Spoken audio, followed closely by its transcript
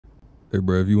Hey,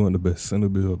 bro, if you want the best center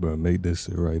build, bro, make this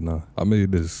shit right now. I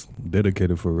made this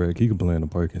dedicated for rec. He can play in the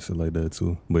park and shit like that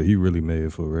too. But he really made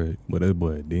it for rec. But that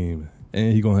boy a demon.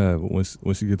 And he gonna have, once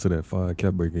you get to that 5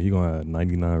 cap breaker, he gonna have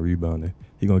 99 rebounding.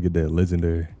 He gonna get that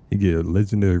legendary. He get a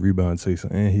legendary rebound chaser.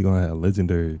 And he gonna have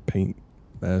legendary paint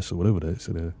bash or whatever that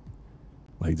shit is.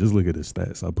 Like, just look at his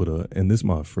stats I put up. And this is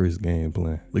my first game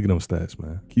playing. Look at them stats,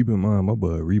 man. Keep in mind, my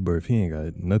boy Rebirth, he ain't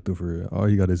got nothing for real. All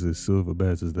he got is his silver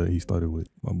badges that he started with.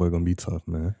 My boy gonna be tough,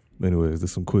 man. But anyways,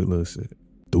 there's some quick little shit.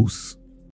 Deuce.